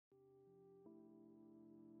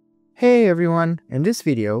Hey everyone! In this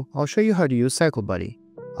video, I'll show you how to use CycleBuddy.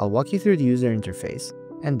 I'll walk you through the user interface,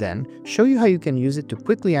 and then show you how you can use it to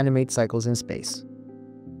quickly animate cycles in space.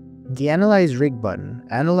 The Analyze Rig button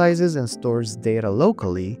analyzes and stores data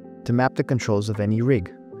locally to map the controls of any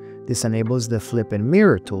rig. This enables the Flip and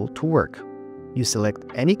Mirror tool to work. You select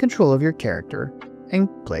any control of your character and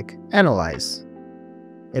click Analyze.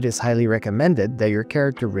 It is highly recommended that your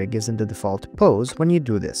character rig is in the default pose when you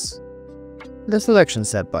do this. The Selection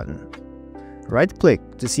Set button.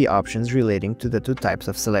 Right-click to see options relating to the two types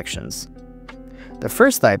of selections. The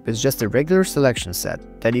first type is just a regular selection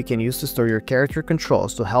set that you can use to store your character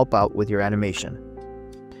controls to help out with your animation.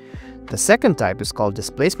 The second type is called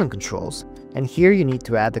Displacement Controls, and here you need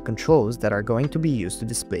to add the controls that are going to be used to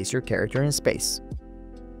displace your character in space.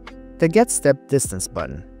 The Get Step Distance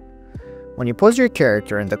button. When you pose your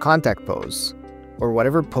character in the contact pose, or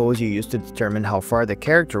whatever pose you use to determine how far the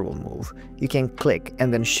character will move, you can click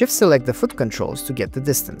and then shift select the foot controls to get the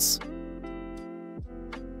distance.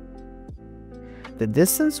 The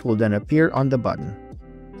distance will then appear on the button.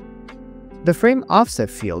 The frame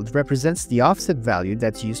offset field represents the offset value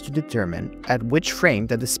that's used to determine at which frame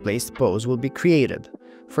the displaced pose will be created.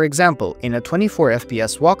 For example, in a 24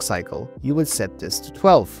 FPS walk cycle, you would set this to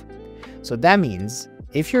 12. So that means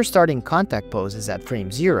if your starting contact pose is at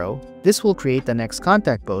frame 0, this will create the next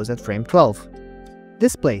contact pose at frame 12.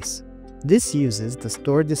 Displace. This uses the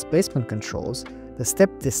stored displacement controls, the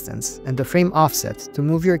step distance, and the frame offset to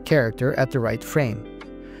move your character at the right frame.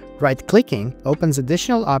 Right-clicking opens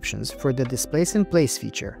additional options for the Displace in Place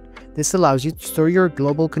feature. This allows you to store your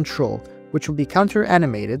global control, which will be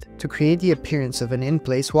counter-animated to create the appearance of an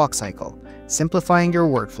in-place walk cycle, simplifying your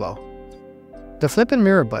workflow. The Flip and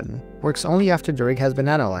Mirror button works only after the rig has been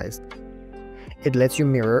analyzed. It lets you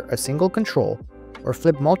mirror a single control or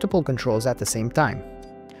flip multiple controls at the same time.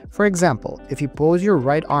 For example, if you pose your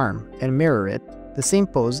right arm and mirror it, the same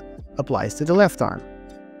pose applies to the left arm.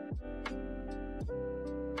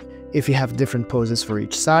 If you have different poses for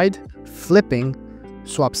each side, flipping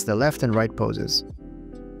swaps the left and right poses.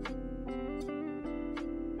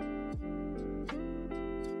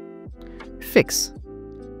 Fix.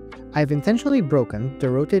 I've intentionally broken the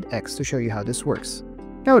Rotate X to show you how this works.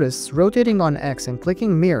 Notice, rotating on X and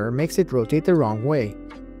clicking Mirror makes it rotate the wrong way.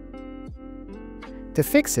 To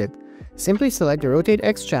fix it, simply select the Rotate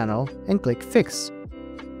X channel and click Fix.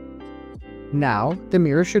 Now, the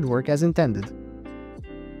mirror should work as intended.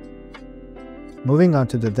 Moving on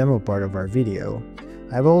to the demo part of our video,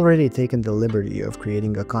 I've already taken the liberty of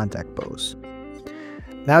creating a contact pose.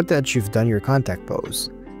 Now that you've done your contact pose,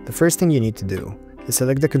 the first thing you need to do is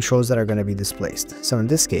select the controls that are going to be displaced. So in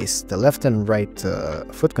this case, the left and right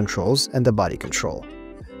foot controls and the body control.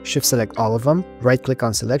 Shift select all of them, right click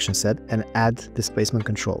on selection set and add displacement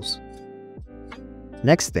controls.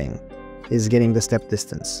 Next thing is getting the step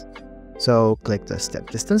distance. So click the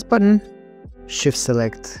step distance button, shift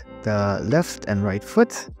select the left and right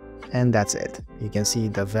foot, and that's it. You can see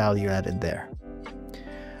the value added there.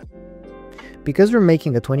 Because we're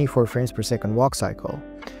making a 24 frames per second walk cycle,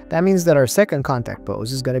 that means that our second contact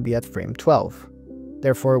pose is going to be at frame 12.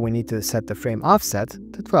 Therefore, we need to set the frame offset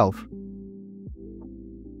to 12.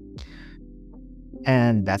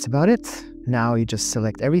 And that's about it. Now you just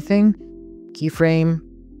select everything, keyframe,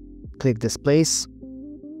 click Displace,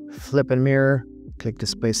 Flip and Mirror, click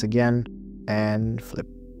Displace again, and Flip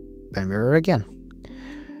and Mirror again.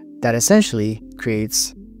 That essentially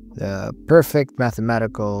creates the perfect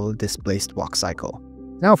mathematical displaced walk cycle.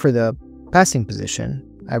 Now for the passing position,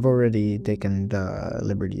 I've already taken the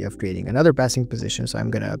liberty of creating another passing position, so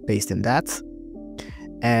I'm gonna paste in that.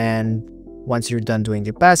 And once you're done doing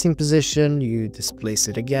the passing position, you displace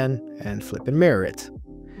it again and flip and mirror it.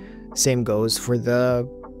 Same goes for the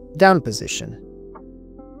down position.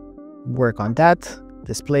 Work on that,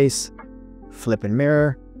 displace, flip and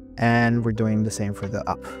mirror, and we're doing the same for the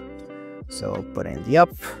up. So put in the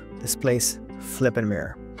up, displace, flip and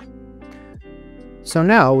mirror. So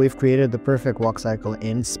now we've created the perfect walk cycle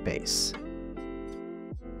in space.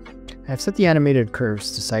 I've set the animated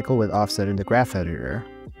curves to cycle with offset in the graph editor.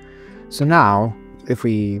 So now, if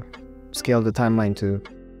we scale the timeline to,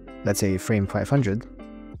 let's say, frame 500,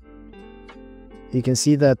 you can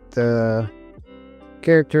see that the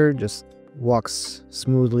character just walks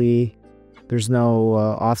smoothly. There's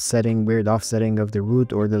no weird offsetting of the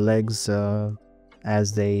root or the legs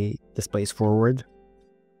as they displace forward.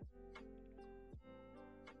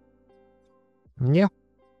 Yeah,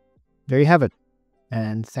 there you have it.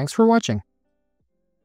 And thanks for watching.